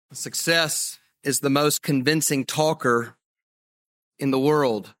Success is the most convincing talker in the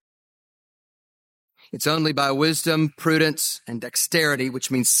world. It's only by wisdom, prudence, and dexterity,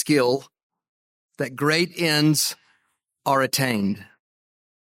 which means skill, that great ends are attained.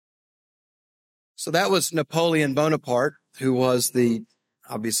 So that was Napoleon Bonaparte, who was the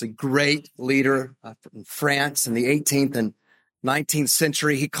obviously great leader in France in the 18th and 19th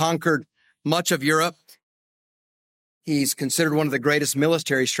century. He conquered much of Europe. He's considered one of the greatest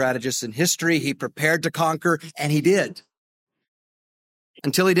military strategists in history. He prepared to conquer, and he did,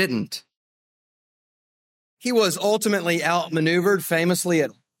 until he didn't. He was ultimately outmaneuvered, famously at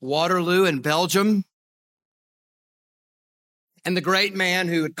Waterloo in Belgium. And the great man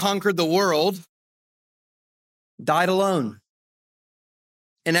who had conquered the world died alone,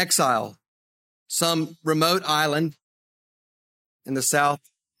 in exile, some remote island in the South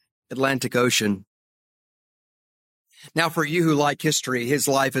Atlantic Ocean. Now, for you who like history, his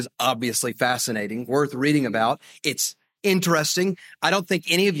life is obviously fascinating, worth reading about. It's interesting. I don't think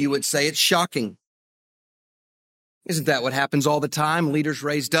any of you would say it's shocking. Isn't that what happens all the time? Leaders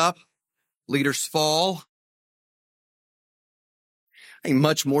raised up, leaders fall. I think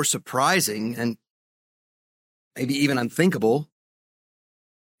much more surprising and maybe even unthinkable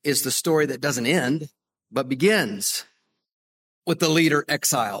is the story that doesn't end, but begins with the leader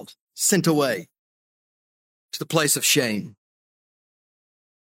exiled, sent away to the place of shame.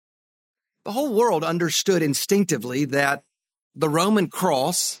 The whole world understood instinctively that the Roman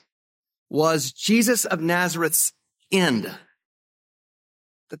cross was Jesus of Nazareth's end,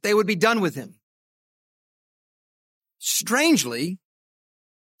 that they would be done with him. Strangely,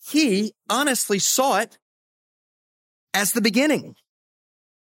 he honestly saw it as the beginning.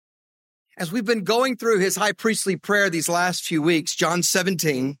 As we've been going through his high priestly prayer these last few weeks, John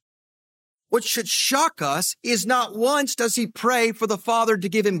 17, what should shock us is not once does he pray for the Father to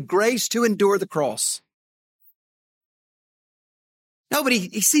give him grace to endure the cross. No, but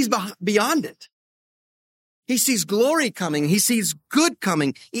he sees beyond it. He sees glory coming. He sees good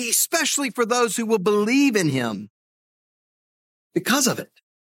coming, especially for those who will believe in him because of it.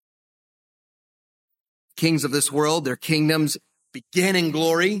 Kings of this world, their kingdoms begin in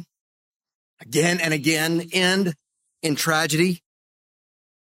glory, again and again, end in tragedy.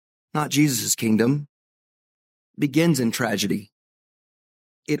 Not Jesus' kingdom. Begins in tragedy.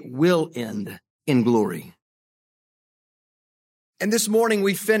 It will end in glory. And this morning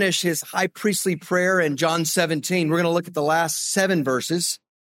we finish his high priestly prayer in John 17. We're going to look at the last 7 verses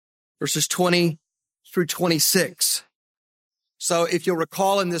 20 through 26. So if you'll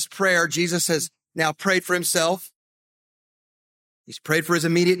recall in this prayer, Jesus has now prayed for himself. He's prayed for his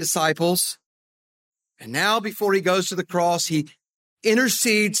immediate disciples. And now before he goes to the cross, he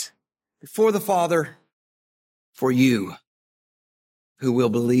intercedes before the Father for you who will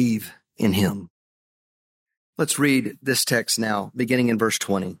believe in him. Let's read this text now, beginning in verse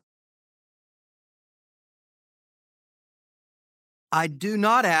 20. I do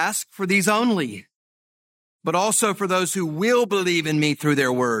not ask for these only, but also for those who will believe in me through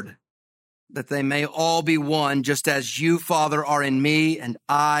their word, that they may all be one, just as you, Father, are in me and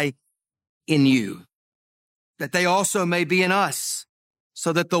I in you, that they also may be in us,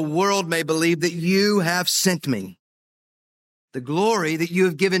 so that the world may believe that you have sent me. The glory that you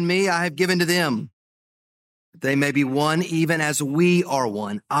have given me, I have given to them, that they may be one even as we are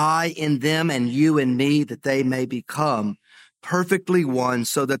one, I in them and you in me, that they may become perfectly one,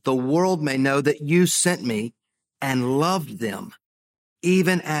 so that the world may know that you sent me and loved them,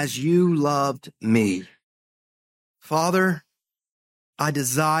 even as you loved me. Father, I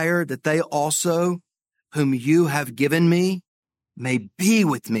desire that they also, whom you have given me, may be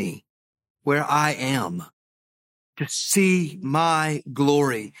with me where I am, to see my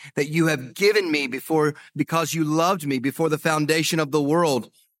glory that you have given me because you loved me before the foundation of the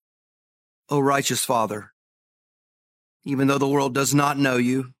world. O righteous Father, even though the world does not know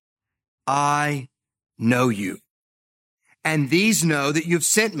you, I know you. And these know that you've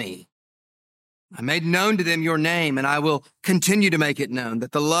sent me. I made known to them your name, and I will continue to make it known,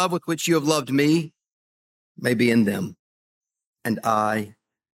 that the love with which you have loved me may be in them, and I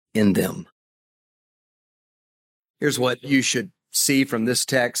in them. Here's what you should see from this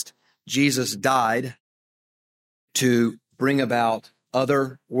text. Jesus died to bring about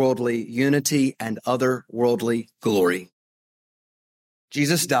otherworldly unity and otherworldly glory.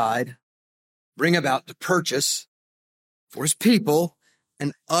 Jesus died, bring about to purchase for his people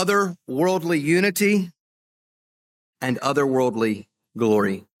an otherworldly unity and otherworldly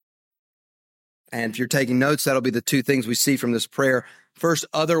glory. And if you're taking notes, that'll be the 2 things we see from this prayer. First,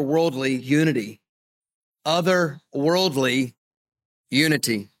 otherworldly unity. Otherworldly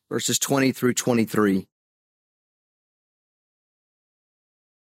unity. verses 20 through 23.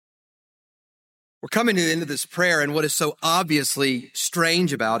 We're coming to the end of this prayer, and what is so obviously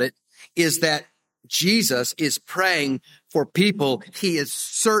strange about it is that Jesus is praying for people he is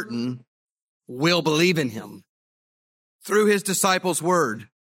certain will believe in him through his disciples' word.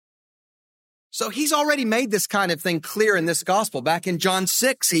 So he's already made this kind of thing clear in this gospel. Back in John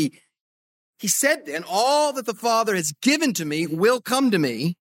 6, he said then, all that the Father has given to me will come to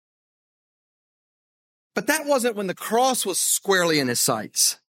me. But that wasn't when the cross was squarely in his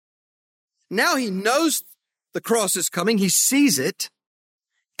sights. Now he knows the cross is coming. He sees it,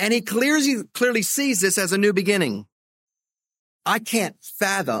 and he clearly sees this as a new beginning. I can't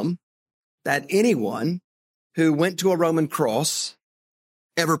fathom that anyone who went to a Roman cross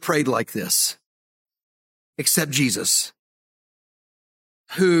ever prayed like this, except Jesus,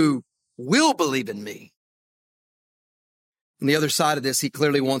 who will believe in me. On the other side of this, he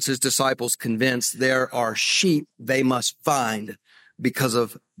clearly wants his disciples convinced there are sheep they must find because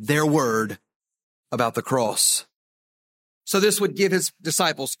of their word about the cross. So this would give his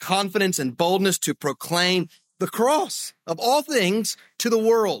disciples confidence and boldness to proclaim the cross of all things to the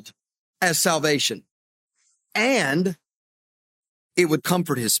world as salvation. And it would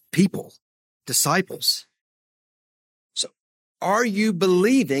comfort his people, disciples. So are you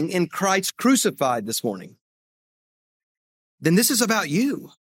believing in Christ crucified this morning? Then this is about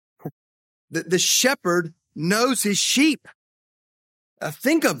you. The shepherd knows his sheep.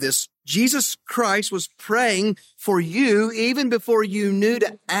 Think of this. Jesus Christ was praying for you even before you knew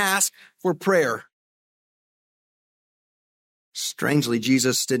to ask for prayer. Strangely,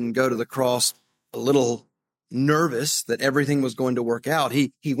 Jesus didn't go to the cross a little nervous that everything was going to work out.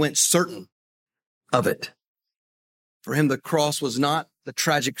 He went certain of it. For him, the cross was not the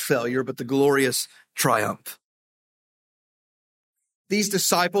tragic failure, but the glorious triumph. These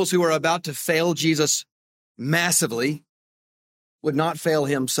disciples who are about to fail Jesus massively would not fail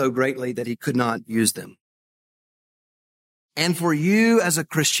him so greatly that he could not use them. And for you as a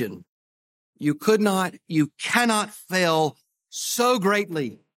Christian, you cannot fail so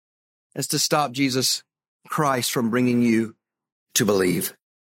greatly as to stop Jesus Christ from bringing you to believe.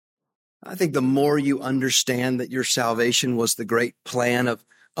 I think the more you understand that your salvation was the great plan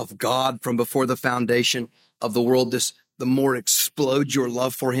of God from before the foundation of the world, the more it explodes your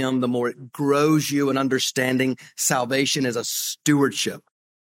love for him, the more it grows you in understanding salvation as a stewardship.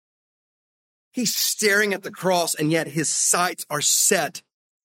 He's staring at the cross, and yet his sights are set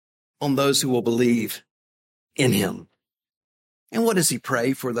on those who will believe in him. And what does he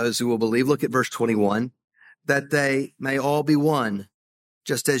pray for those who will believe? Look at verse 21, that they may all be one,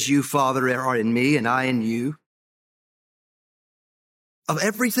 just as you, Father, are in me and I in you. Of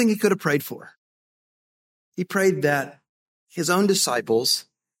everything he could have prayed for, he prayed that his own disciples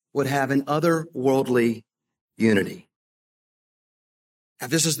would have an otherworldly unity. If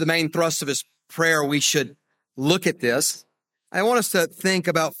this is the main thrust of his prayer, we should look at this. I want us to think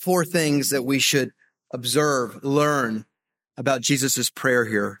about 4 things that we should observe, learn about Jesus' prayer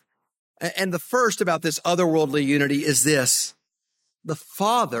here. And the first about this otherworldly unity is this: the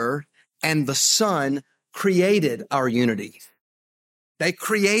Father and the Son created our unity. They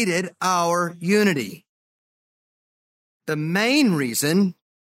created our unity. The main reason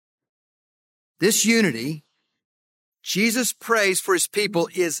this unity Jesus prays for his people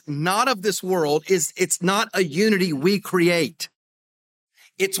is not of this world, it's not a unity we create.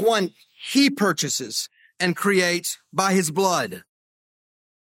 It's one he purchases and creates by his blood.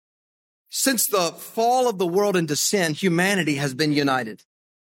 Since the fall of the world into sin, humanity has been united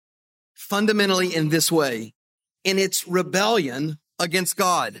fundamentally in this way, in its rebellion against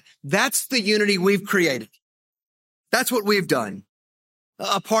God. That's the unity we've created. That's what we've done.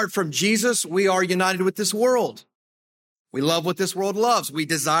 Apart from Jesus, we are united with this world. We love what this world loves. We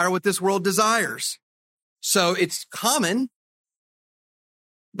desire what this world desires. So it's common,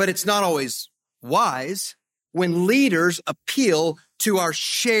 but it's not always wise when leaders appeal to our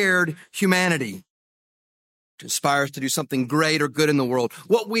shared humanity to inspire us to do something great or good in the world.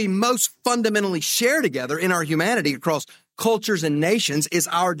 What we most fundamentally share together in our humanity across cultures and nations is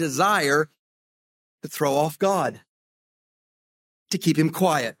our desire to throw off God, to keep him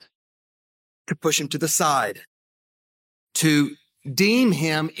quiet, to push him to the side, to deem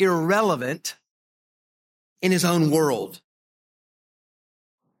him irrelevant in his own world.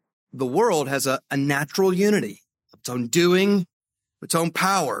 The world has a natural unity of its own doing, its own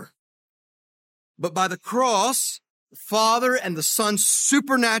power. But by the cross, the Father and the Son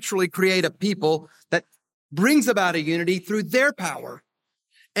supernaturally create a people that brings about a unity through their power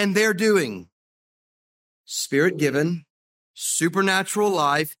and their doing. Spirit-given, supernatural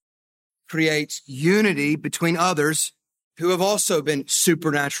life creates unity between others who have also been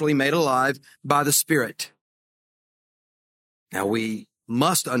supernaturally made alive by the Spirit. Now, we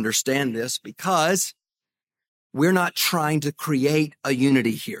must understand this because we're not trying to create a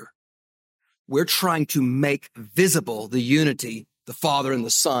unity here. We're trying to make visible the unity the Father and the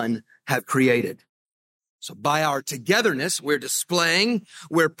Son have created. So by our togetherness, we're displaying,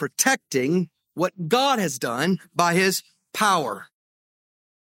 we're protecting what God has done by his power.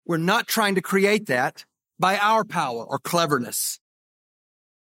 We're not trying to create that by our power or cleverness.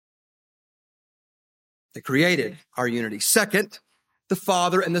 They created our unity. Second, the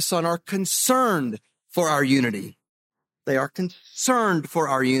Father and the Son are concerned for our unity. They are concerned for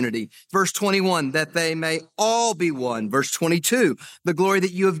our unity. Verse 21, that they may all be one. Verse 22, the glory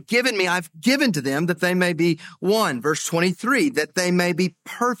that you have given me, I've given to them that they may be one. Verse 23, that they may be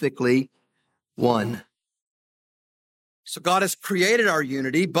perfectly one. So God has created our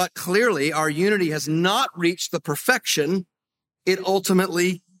unity, but clearly our unity has not reached the perfection it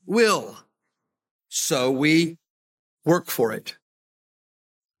ultimately will. So we work for it.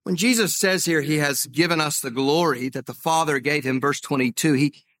 When Jesus says here he has given us the glory that the Father gave him, verse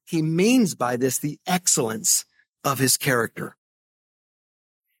 22, he means by this the excellence of his character.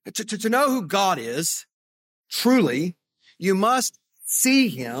 To know who God is, truly, you must see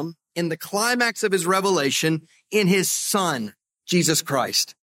him in the climax of his revelation in his Son, Jesus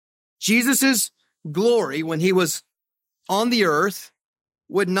Christ. Jesus' glory when he was on the earth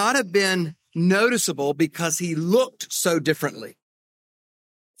would not have been noticeable because he looked so differently.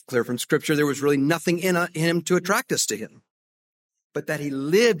 Clear from Scripture, there was really nothing in him to attract us to him, but that he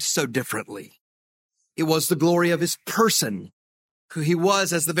lived so differently. It was the glory of his person, who he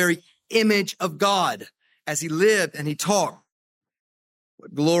was as the very image of God, as he lived and he talked.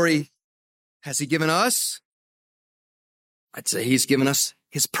 What glory has he given us? I'd say he's given us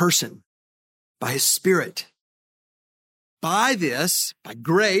his person by his Spirit. By this, by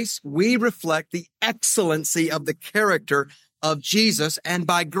grace, we reflect the excellency of the character of Jesus, and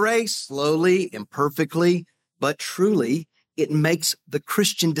by grace, slowly, imperfectly, but truly, it makes the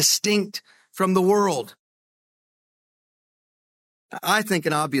Christian distinct from the world. I think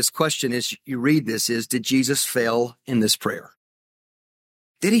an obvious question as you read this is, did Jesus fail in this prayer?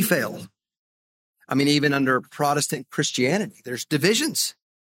 Did he fail? I mean, even under Protestant Christianity, there's divisions,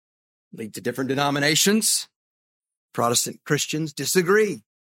 lead to different denominations. Protestant Christians disagree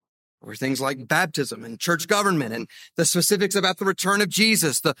over things like baptism and church government and the specifics about the return of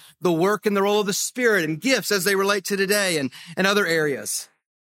Jesus, the work and the role of the Spirit and gifts as they relate to today and other areas.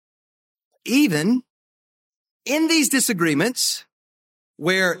 Even in these disagreements,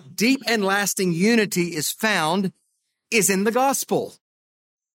 where deep and lasting unity is found is in the gospel.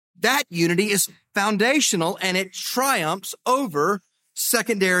 That unity is foundational and it triumphs over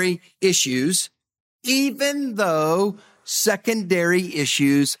secondary issues, even though secondary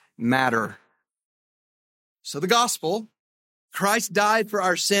issues matter. So the gospel, Christ died for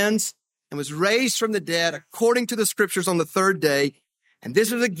our sins and was raised from the dead according to the Scriptures on the third day. And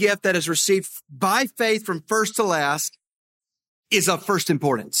this is a gift that is received by faith from first to last, is of first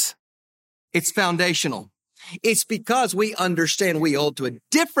importance. It's foundational. It's because we understand we hold to a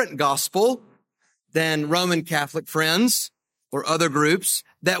different gospel than Roman Catholic friends or other groups,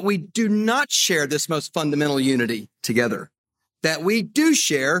 that we do not share this most fundamental unity together, that we do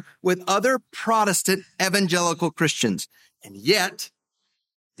share with other Protestant evangelical Christians. And yet,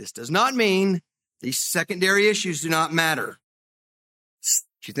 this does not mean these secondary issues do not matter.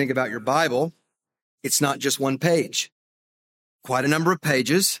 If you think about your Bible, it's not just one page, quite a number of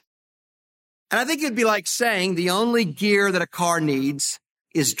pages. And I think it'd be like saying the only gear that a car needs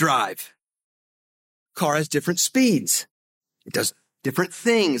is drive. Car has different speeds. It does different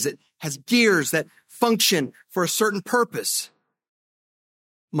things. It has gears that function for a certain purpose.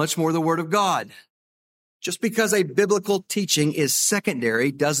 Much more the Word of God. Just because a biblical teaching is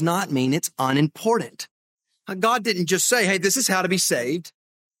secondary does not mean it's unimportant. God didn't just say, hey, this is how to be saved,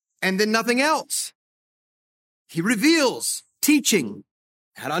 and then nothing else. He reveals teaching,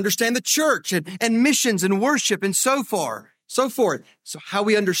 how to understand the church and missions and worship and so forth. So how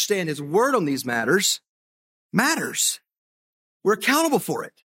we understand his word on these matters. We're accountable for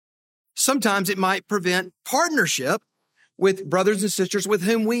it. Sometimes it might prevent partnership with brothers and sisters with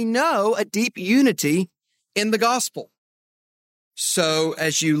whom we know a deep unity in the gospel. So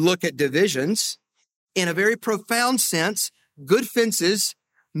as you look at divisions, in a very profound sense, good fences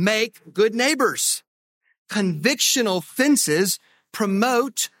make good neighbors. Convictional fences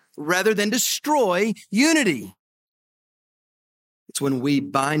promote rather than destroy unity. It's when we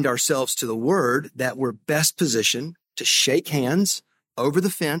bind ourselves to the word that we're best positioned to shake hands over the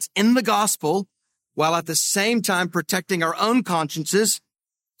fence in the gospel, while at the same time protecting our own consciences,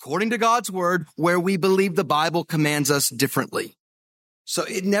 according to God's word, where we believe the Bible commands us differently. So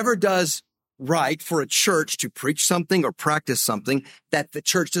it never does right for a church to preach something or practice something that the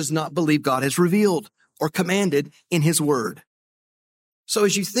church does not believe God has revealed or commanded in his word. So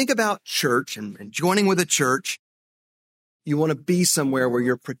as you think about church and joining with a church, you want to be somewhere where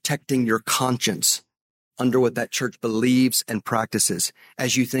you're protecting your conscience under what that church believes and practices.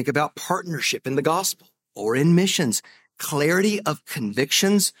 As you think about partnership in the gospel or in missions, clarity of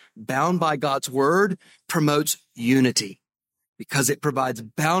convictions bound by God's word promotes unity because it provides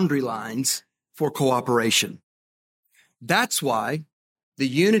boundary lines for cooperation. That's why the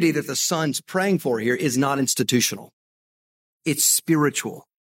unity that the Son's praying for here is not institutional. It's spiritual.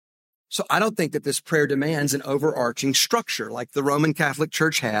 So I don't think that this prayer demands an overarching structure like the Roman Catholic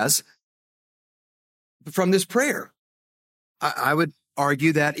Church has from this prayer. I would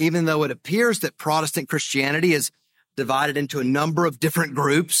argue that even though it appears that Protestant Christianity is divided into a number of different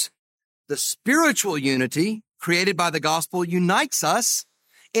groups, the spiritual unity created by the gospel unites us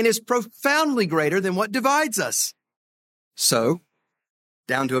and is profoundly greater than what divides us. So,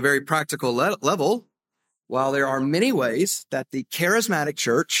 down to a very practical level, while there are many ways that the charismatic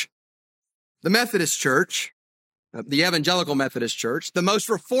church, the Methodist church, the evangelical Methodist church, the most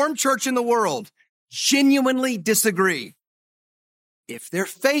reformed church in the world, genuinely disagree, if they're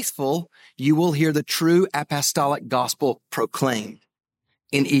faithful, you will hear the true apostolic gospel proclaimed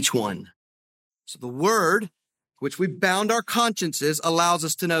in each one. So the word, which we bound our consciences, allows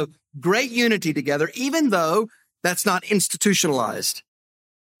us to know great unity together, even though that's not institutionalized.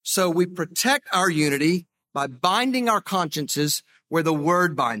 So we protect our unity by binding our consciences where the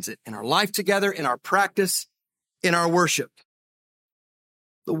word binds it, in our life together, in our practice, in our worship.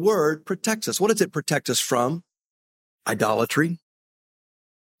 The word protects us. What does it protect us from? Idolatry.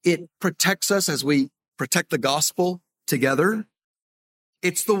 It protects us as we protect the gospel together.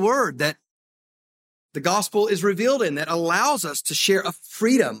 It's the word that the gospel is revealed in that allows us to share a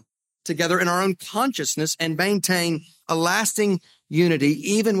freedom together in our own consciousness and maintain a lasting unity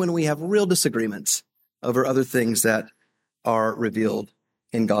even when we have real disagreements over other things that are revealed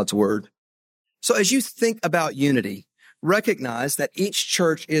in God's word. So as you think about unity, recognize that each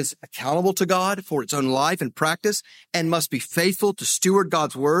church is accountable to God for its own life and practice and must be faithful to steward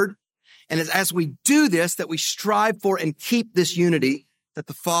God's word. And as we do this, that we strive for and keep this unity that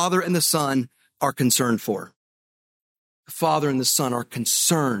the Father and the Son are concerned for. The Father and the Son are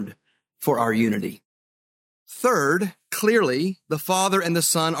concerned for our unity. Third, clearly, the Father and the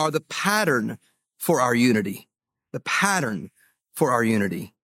Son are the pattern for our unity. The pattern for our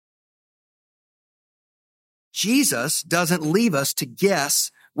unity. Jesus doesn't leave us to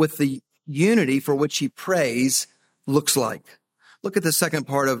guess what the unity for which he prays looks like. Look at the second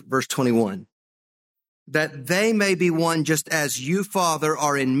part of verse 21. That they may be one just as you, Father,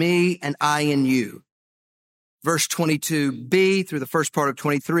 are in me and I in you. Verse 22b through the first part of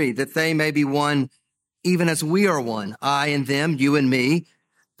 23, that they may be one even as we are one, I and them, you and me,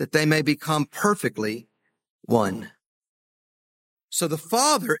 that they may become perfectly one. So the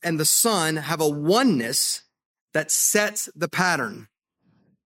Father and the Son have a oneness that sets the pattern.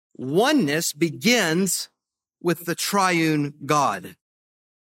 Oneness begins with the triune God.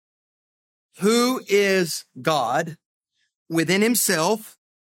 Who is God within himself,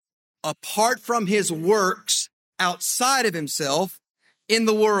 apart from his works outside of himself in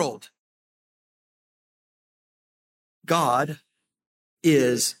the world? God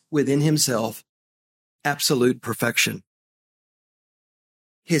is within himself absolute perfection.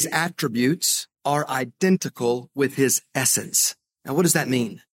 His attributes are identical with his essence. Now, what does that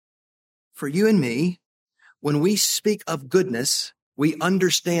mean? For you and me, when we speak of goodness, we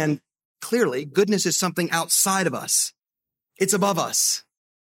understand clearly goodness is something outside of us. It's above us,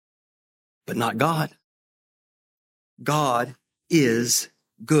 but not God. God is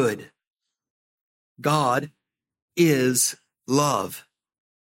good. God is love.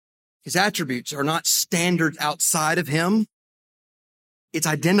 His attributes are not standards outside of him. It's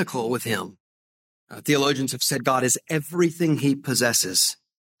identical with him. Theologians have said God is everything he possesses.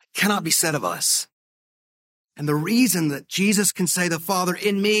 It cannot be said of us. And the reason that Jesus can say the Father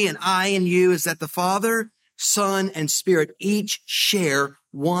in me and I in you is that the Father, Son, and Spirit each share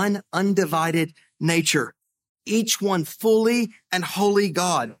one undivided nature, each one fully and wholly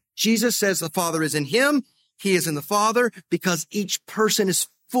God. Jesus says the Father is in him, he is in the Father, because each person is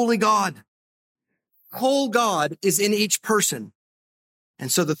fully God. Whole God is in each person.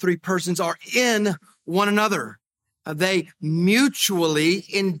 And so the three persons are in one another. They mutually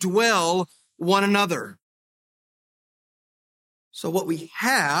indwell one another. So what we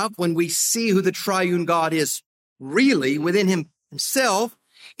have when we see who the triune God is really within himself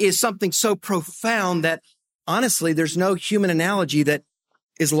is something so profound that honestly, there's no human analogy that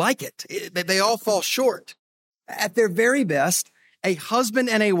is like it. They all fall short. At their very best, a husband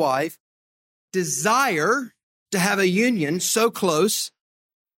and a wife desire to have a union so close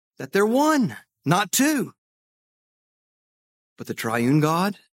that they're one, not two. But the triune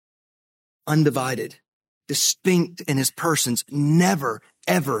God, undivided, distinct in his persons, never,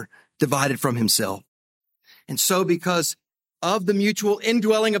 ever divided from himself. And so because of the mutual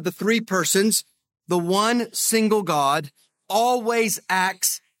indwelling of the three persons, the one single God always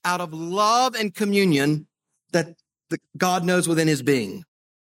acts out of love and communion that God knows within his being.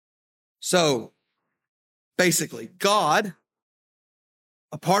 So basically, God,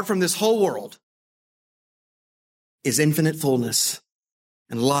 apart from this whole world, is infinite fullness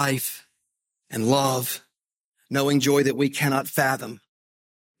and life and love, knowing joy that we cannot fathom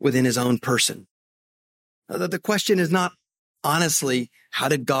within his own person. The question is not, honestly, how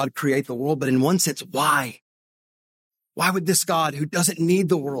did God create the world? But in one sense, why? Why would this God, who doesn't need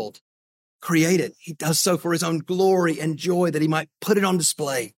the world, create it? He does so for his own glory and joy, that he might put it on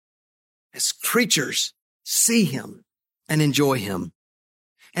display as creatures see him and enjoy him.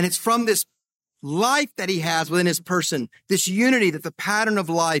 And it's from this life that he has within his person, this unity, that the pattern of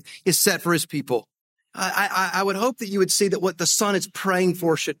life is set for his people. I would hope that you would see that what the Son is praying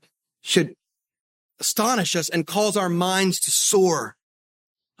for should astonish us and cause our minds to soar.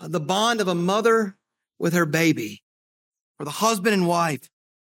 The bond of a mother with her baby, or the husband and wife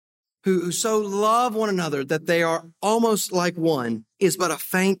who so love one another that they are almost like one, is but a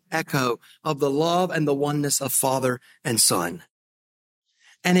faint echo of the love and the oneness of Father and Son.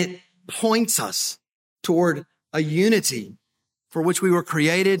 And it points us toward a unity for which we were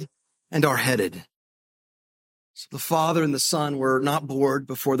created and are headed. So the Father and the Son were not bored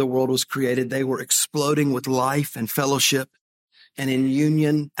before the world was created. They were exploding with life and fellowship, and in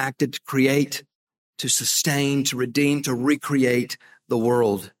union acted to create, to sustain, to redeem, to recreate the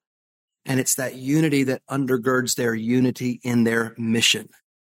world. And it's that unity that undergirds their unity in their mission.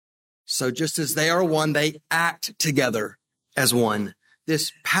 So just as they are one, they act together as one.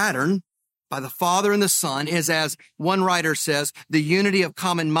 This pattern by the Father and the Son is, as one writer says, the unity of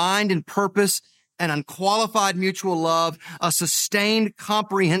common mind and purpose, an unqualified mutual love, a sustained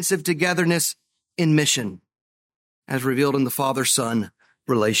comprehensive togetherness in mission, as revealed in the Father-Son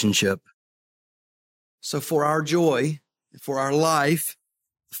relationship. So for our joy, for our life,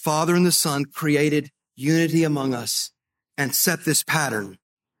 the Father and the Son created unity among us and set this pattern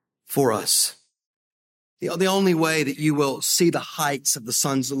for us. The only way that you will see the heights of the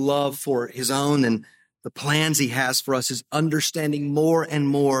Son's love for his own and the plans he has for us is understanding more and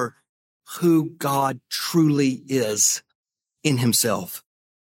more who God truly is in himself.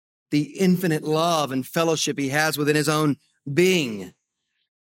 The infinite love and fellowship he has within his own being.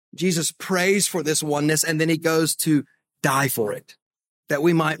 Jesus prays for this oneness, and then he goes to die for it, that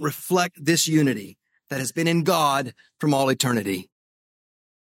we might reflect this unity that has been in God from all eternity.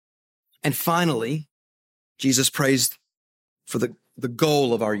 And finally, Jesus prays for the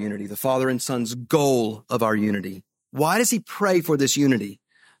goal of our unity, the Father and Son's goal of our unity. Why does he pray for this unity?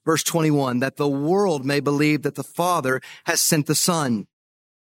 Verse 21, that the world may believe that the Father has sent the Son.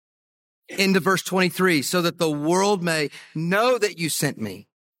 Into verse 23, so that the world may know that you sent me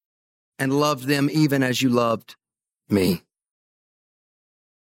and loved them even as you loved me.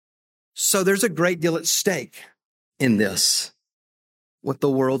 So there's a great deal at stake in this. What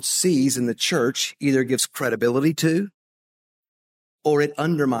the world sees in the church either gives credibility to, or it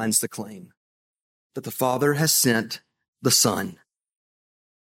undermines the claim that the Father has sent the Son.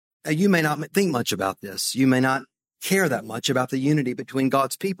 Now, you may not think much about this. You may not care that much about the unity between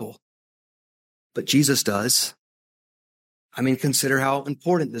God's people, but Jesus does. I mean, consider how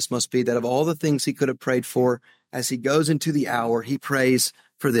important this must be, that of all the things he could have prayed for, as he goes into the hour, he prays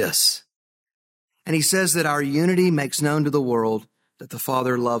for this. And he says that our unity makes known to the world that the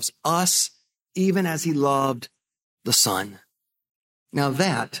Father loves us even as he loved the Son. Now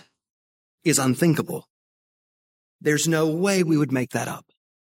that is unthinkable. There's no way we would make that up.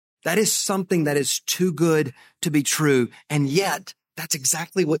 That is something that is too good to be true. And yet, that's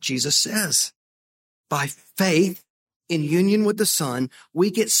exactly what Jesus says. By faith, in union with the Son,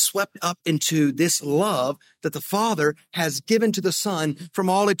 we get swept up into this love that the Father has given to the Son from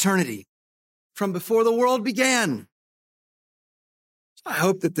all eternity, from before the world began. I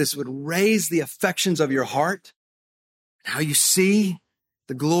hope that this would raise the affections of your heart, how you see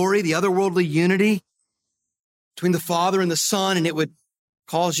the glory, the otherworldly unity between the Father and the Son, and it would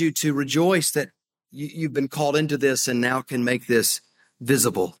cause you to rejoice that you've been called into this and now can make this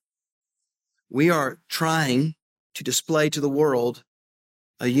visible. We are trying to display to the world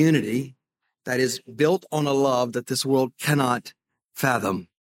a unity that is built on a love that this world cannot fathom.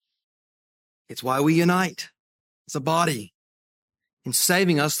 It's why we unite as a body. In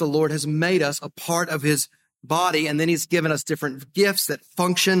saving us, the Lord has made us a part of his body, and then he's given us different gifts that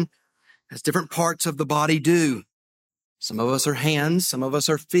function as different parts of the body do. Some of us are hands, some of us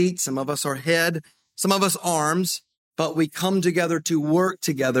are feet, some of us are head, some of us arms, but we come together to work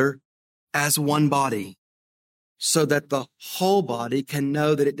together as one body so that the whole body can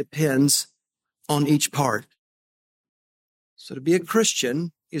know that it depends on each part. So to be a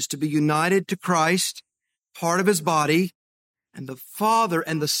Christian is to be united to Christ, part of his body, and the Father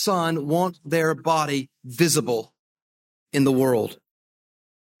and the Son want their body visible in the world.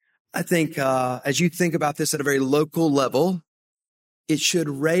 I think as you think about this at a very local level, it should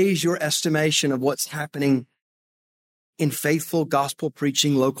raise your estimation of what's happening in faithful gospel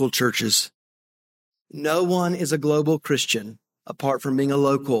preaching local churches. No one is a global Christian apart from being a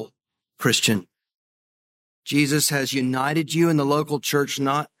local Christian. Jesus has united you in the local church,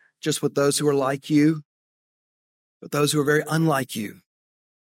 not just with those who are like you, but those who are very unlike you,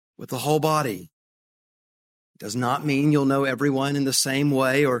 with the whole body. It does not mean you'll know everyone in the same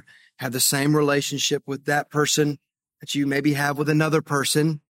way or have the same relationship with that person that you maybe have with another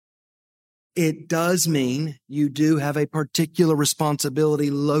person. It does mean you do have a particular responsibility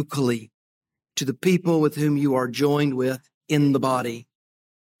locally to the people with whom you are joined with in the body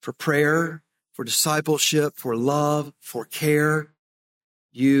for prayer, for discipleship, for love, for care.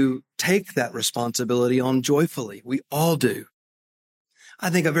 You take that responsibility on joyfully. We all do. I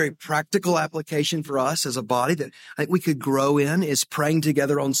think a very practical application for us as a body that I think we could grow in is praying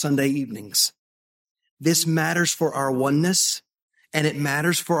together on Sunday evenings. This matters for our oneness and it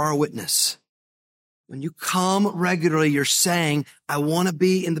matters for our witness. When you come regularly, you're saying, I want to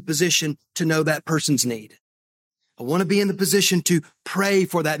be in the position to know that person's need. I want to be in the position to pray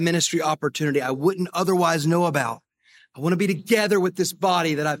for that ministry opportunity I wouldn't otherwise know about. I want to be together with this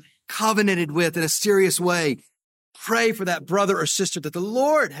body that I've covenanted with in a serious way. Pray for that brother or sister that the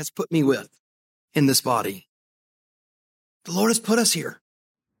Lord has put me with in this body. The Lord has put us here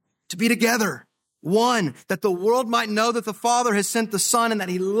to be together. One, that the world might know that the Father has sent the Son and that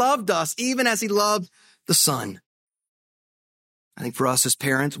he loved us even as he loved the Son. I think for us as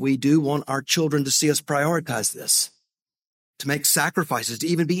parents, we do want our children to see us prioritize this, to make sacrifices, to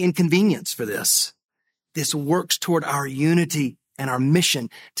even be inconvenienced for this. This works toward our unity and our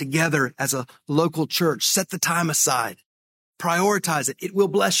mission together as a local church. Set the time aside. Prioritize it. It will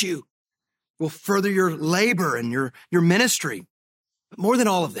bless you. It will further your labor and your ministry. But more than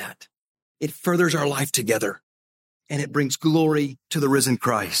all of that, it furthers our life together and it brings glory to the risen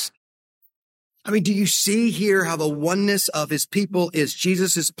Christ. I mean, do you see here how the oneness of his people is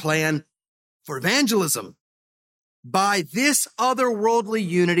Jesus' plan for evangelism? By this otherworldly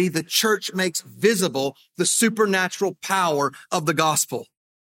unity, the church makes visible the supernatural power of the gospel.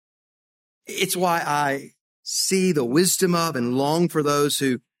 It's why I see the wisdom of and long for those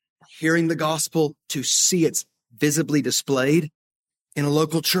who are hearing the gospel to see it's visibly displayed in a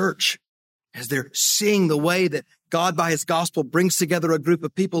local church as they're seeing the way that God by his gospel brings together a group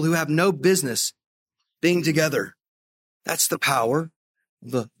of people who have no business being together. That's the power.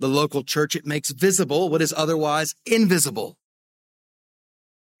 The local church, it makes visible what is otherwise invisible.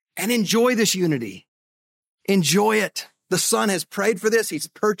 And enjoy this unity. Enjoy it. The Son has prayed for this. He's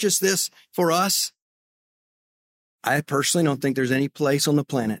purchased this for us. I personally don't think there's any place on the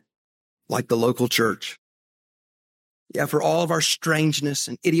planet like the local church. Yeah, for all of our strangeness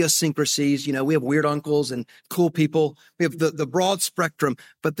and idiosyncrasies, we have weird uncles and cool people. We have the broad spectrum,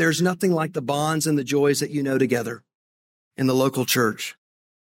 but there's nothing like the bonds and the joys that you know together in the local church.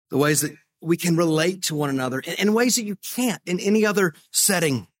 The ways that we can relate to one another in ways that you can't in any other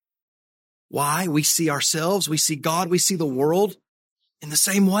setting. Why? We see ourselves, we see God, we see the world in the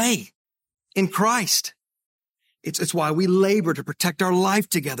same way in Christ. It's why we labor to protect our life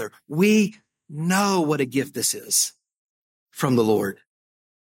together. We know what a gift this is from the Lord.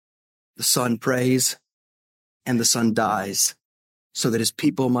 The Son prays and the Son dies so that his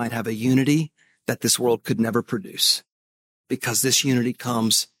people might have a unity that this world could never produce, because this unity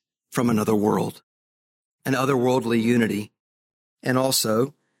comes from another world, an otherworldly unity, and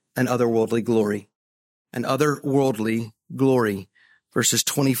also an otherworldly glory, an otherworldly glory, verses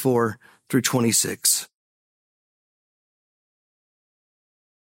 24 through 26.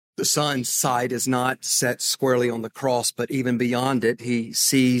 The Son's sight is not set squarely on the cross, but even beyond it, he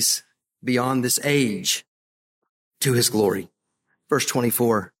sees beyond this age to his glory. Verse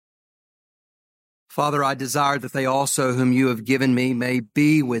 24. Father, I desire that they also whom you have given me may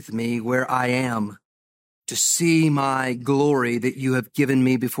be with me where I am, to see my glory that you have given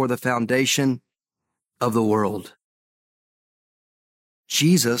me before the foundation of the world.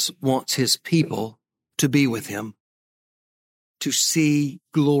 Jesus wants his people to be with him, to see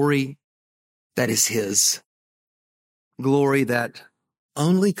glory that is his, glory that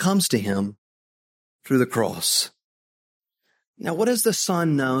only comes to him through the cross. Now, what has the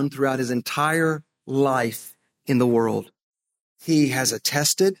Son known throughout his entire life in the world? He has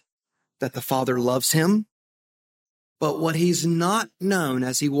attested that the Father loves him, but what he's not known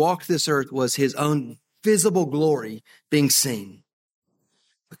as he walked this earth was his own visible glory being seen.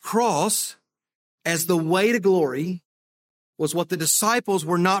 The cross, as the way to glory, was what the disciples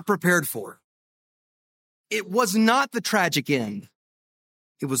were not prepared for. It was not the tragic end.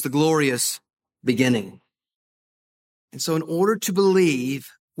 It was the glorious beginning. And so in order to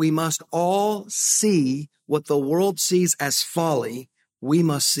believe, we must all see what the world sees as folly, we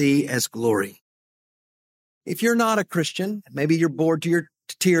must see as glory. If you're not a Christian, maybe you're bored to your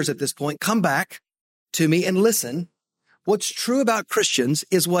tears at this point, come back to me and listen. What's true about Christians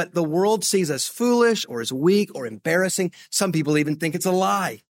is what the world sees as foolish or as weak or embarrassing. Some people even think it's a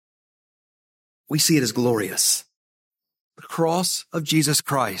lie. We see it as glorious. The cross of Jesus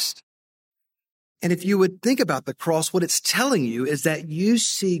Christ. And if you would think about the cross, what it's telling you is that you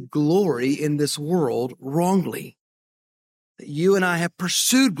see glory in this world wrongly. That you and I have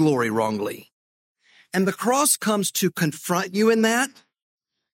pursued glory wrongly. And the cross comes to confront you in that,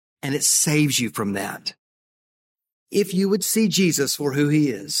 and it saves you from that. If you would see Jesus for who he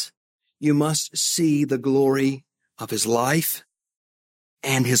is, you must see the glory of his life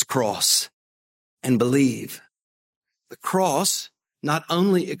and his cross and believe. The cross not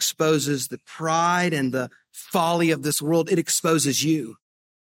only exposes the pride and the folly of this world, it exposes you,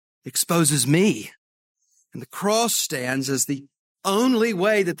 exposes me. And the cross stands as the only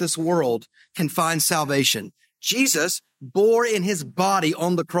way that this world can find salvation. Jesus bore in his body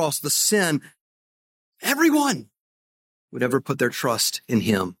on the cross the sin everyone would ever put their trust in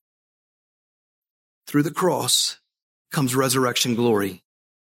him. Through the cross comes resurrection glory.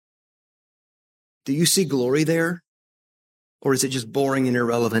 Do you see glory there? Or is it just boring and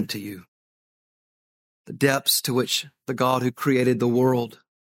irrelevant to you? The depths to which the God who created the world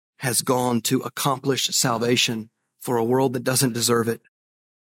has gone to accomplish salvation for a world that doesn't deserve it.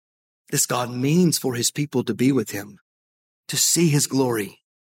 This God means for his people to be with him, to see his glory.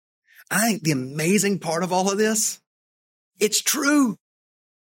 I think the amazing part of all of this, it's true.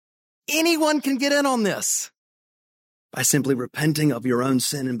 Anyone can get in on this by simply repenting of your own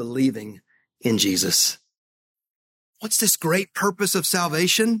sin and believing in Jesus. What's this great purpose of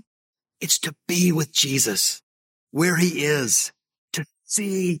salvation? It's to be with Jesus where he is, to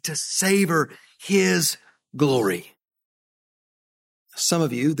see, to savor his glory. Some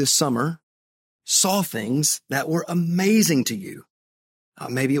of you this summer saw things that were amazing to you.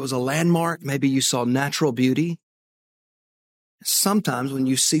 Maybe it was a landmark. Maybe you saw natural beauty. Sometimes when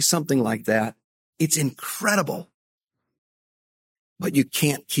you see something like that, it's incredible, but you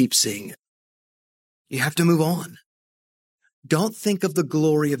can't keep seeing it. You have to move on. Don't think of the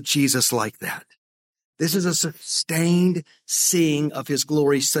glory of Jesus like that. This is a sustained seeing of his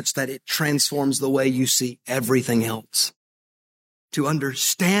glory such that it transforms the way you see everything else. To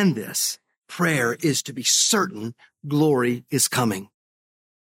understand this, prayer is to be certain glory is coming.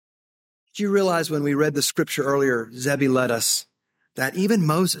 Did you realize when we read the scripture earlier, Zebby led us, that even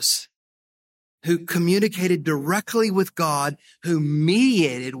Moses, who communicated directly with God, who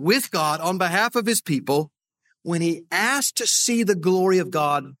mediated with God on behalf of his people, when he asked to see the glory of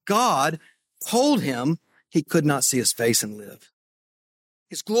God, God told him he could not see his face and live.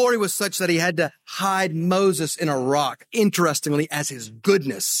 His glory was such that he had to hide Moses in a rock, interestingly, as his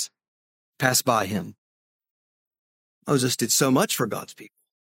goodness passed by him. Moses did so much for God's people.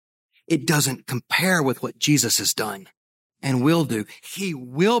 It doesn't compare with what Jesus has done and will do. He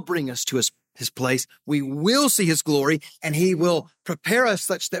will bring us to his place. We will see his glory, and he will prepare us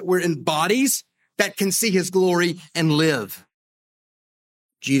such that we're in bodies that can see his glory and live.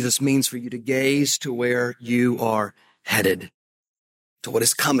 Jesus means for you to gaze to where you are headed, to what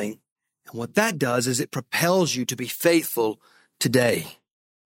is coming. And what that does is it propels you to be faithful today.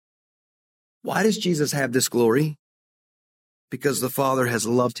 Why does Jesus have this glory? Because the Father has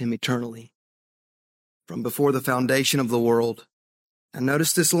loved him eternally from before the foundation of the world. And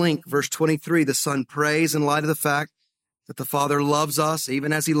notice this link, verse 23, the Son prays in light of the fact that the Father loves us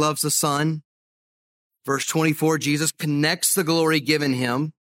even as he loves the Son. Verse 24, Jesus connects the glory given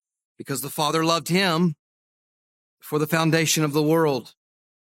him because the Father loved him before the foundation of the world.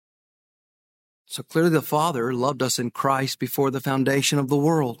 So clearly the Father loved us in Christ before the foundation of the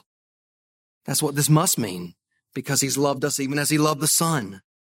world. That's what this must mean, because he's loved us even as he loved the Son.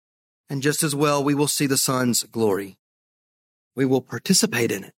 And just as well, we will see the Son's glory. We will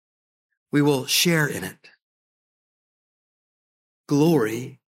participate in it. We will share in it.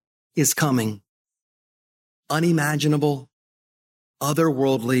 Glory is coming. Unimaginable,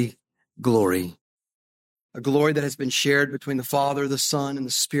 otherworldly glory. A glory that has been shared between the Father, the Son, and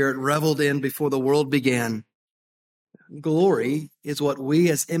the Spirit, reveled in before the world began. Glory is what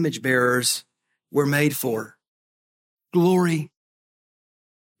we as image bearers were made for. Glory.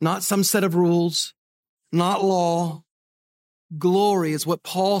 Not some set of rules, not law. Glory is what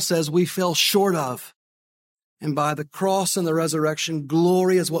Paul says we fell short of. And by the cross and the resurrection,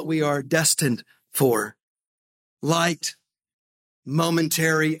 glory is what we are destined for. Light,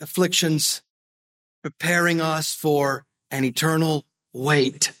 momentary afflictions, preparing us for an eternal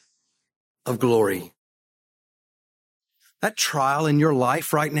weight of glory. That trial in your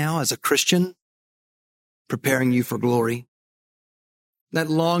life right now as a Christian, preparing you for glory.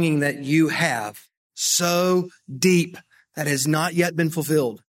 That longing that you have so deep that has not yet been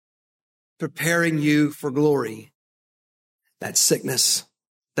fulfilled, preparing you for glory. That sickness,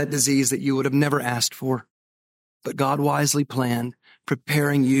 that disease that you would have never asked for, but God wisely planned,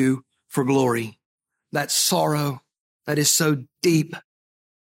 preparing you for glory. That sorrow that is so deep,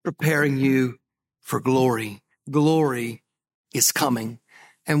 preparing you for glory. Glory is coming.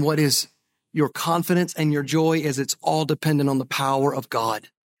 And what is your confidence and your joy is it's all dependent on the power of God,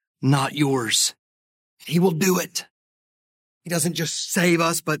 not yours. He will do it. He doesn't just save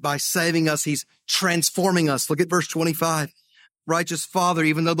us, but by saving us, he's transforming us. Look at verse 25. Righteous Father,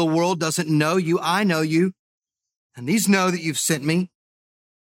 even though the world doesn't know you, I know you, and these know that you've sent me.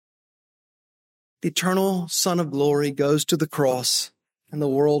 The eternal Son of Glory goes to the cross, and the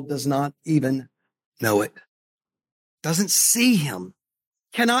world does not even know it. Doesn't see him,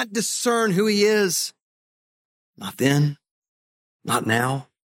 cannot discern who he is. Not then, not now.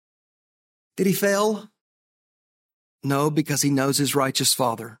 Did he fail? No, because he knows his righteous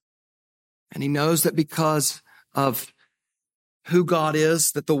Father. And he knows that because of who God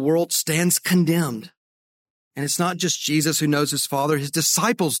is, that the world stands condemned. And it's not just Jesus who knows his Father, his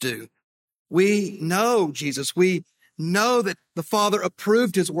disciples do. We know Jesus. We know that the Father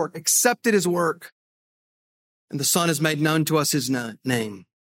approved his work, accepted his work, and the Son has made known to us his name.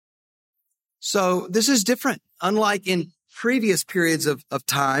 So this is different. Unlike in previous periods of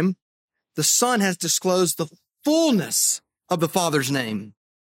time, the Son has disclosed the fullness of the Father's name.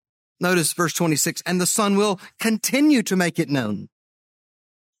 Notice verse 26, and the Son will continue to make it known.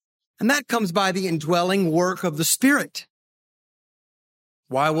 And that comes by the indwelling work of the Spirit.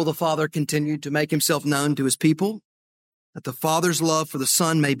 Why will the Father continue to make himself known to his people? That the Father's love for the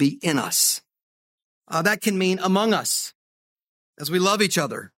Son may be in us. That can mean among us as we love each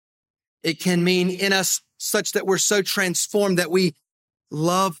other. It can mean in us such that we're so transformed that we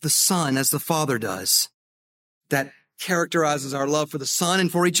love the Son as the Father does. That characterizes our love for the Son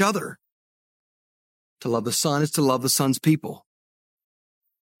and for each other. To love the Son is to love the Son's people.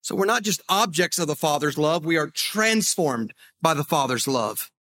 So we're not just objects of the Father's love. We are transformed by the Father's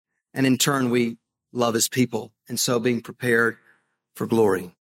love. And in turn, we love his people. And so being prepared for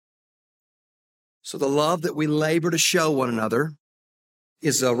glory. So the love that we labor to show one another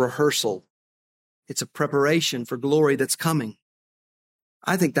is a rehearsal. It's a preparation for glory that's coming.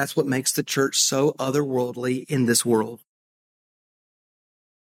 I think that's what makes the church so otherworldly in this world.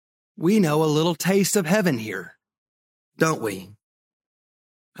 We know a little taste of heaven here, don't we?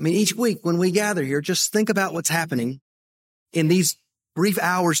 I mean, each week when we gather here, just think about what's happening in these brief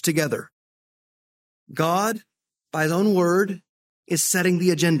hours together. God, by his own word, is setting the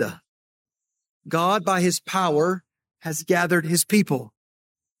agenda. God, by his power, has gathered his people.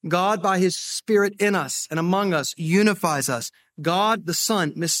 God, by his Spirit in us and among us, unifies us. God, the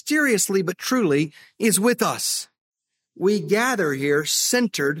Son, mysteriously but truly, is with us. We gather here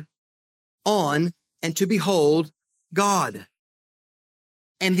centered on and to behold God.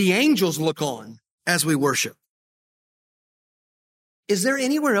 And the angels look on as we worship. Is there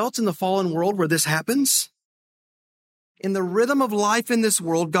anywhere else in the fallen world where this happens? In the rhythm of life in this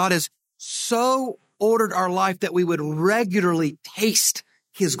world, God has so ordered our life that we would regularly taste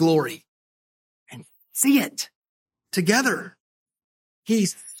his glory and see it together.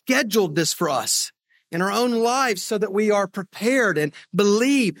 He's scheduled this for us in our own lives so that we are prepared and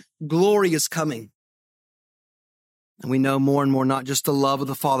believe glory is coming. And we know more and more not just the love of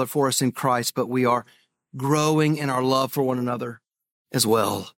the Father for us in Christ, but we are growing in our love for one another as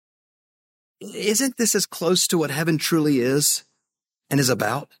well. Isn't this as close to what heaven truly is and is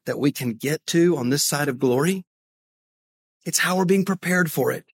about that we can get to on this side of glory. It's how we're being prepared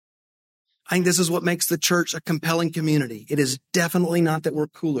for it. I think this is what makes the church a compelling community. It is definitely not that we're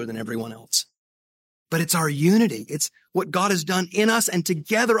cooler than everyone else, but it's our unity. It's what God has done in us and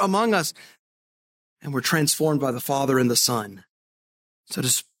together among us. And we're transformed by the Father and the Son. So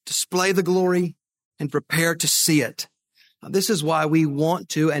to display the glory and prepare to see it. This is why we want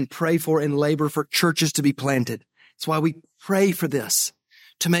to and pray for and labor for churches to be planted. It's why we pray for this,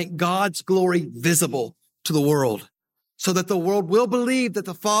 to make God's glory visible to the world, so that the world will believe that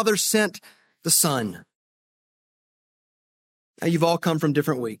the Father sent the Son. Now, you've all come from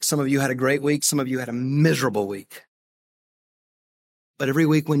different weeks. Some of you had a great week. Some of you had a miserable week. But every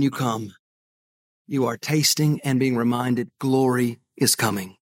week when you come, you are tasting and being reminded glory is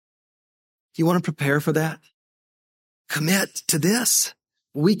coming. You want to prepare for that? Commit to this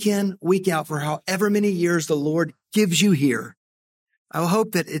week in, week out for however many years the Lord gives you here. I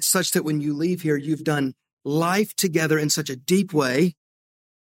hope that it's such that when you leave here, you've done life together in such a deep way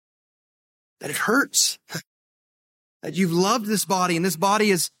that it hurts. That you've loved this body and this body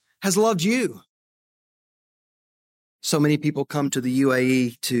has loved you. So many people come to the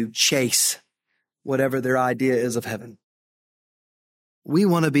UAE to chase whatever their idea is of heaven. We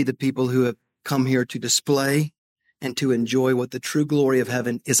want to be the people who have come here to display and to enjoy what the true glory of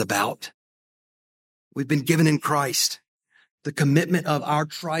heaven is about. We've been given in Christ the commitment of our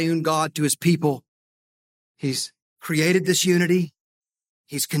triune God to his people. He's created this unity.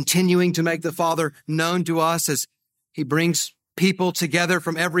 He's continuing to make the Father known to us as he brings people together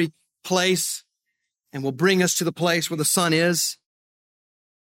from every place and will bring us to the place where the Son is.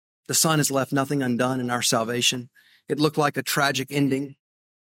 The Son has left nothing undone in our salvation. It looked like a tragic ending.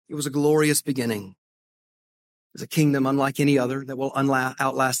 It was a glorious beginning. It's a kingdom unlike any other that will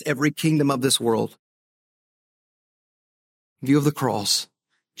outlast every kingdom of this world. In view of the cross,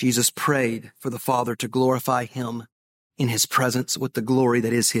 Jesus prayed for the Father to glorify him in his presence with the glory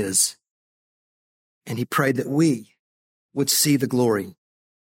that is his. And he prayed that we would see the glory.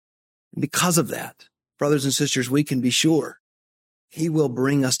 And because of that, brothers and sisters, we can be sure he will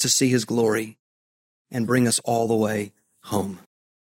bring us to see his glory and bring us all the way home.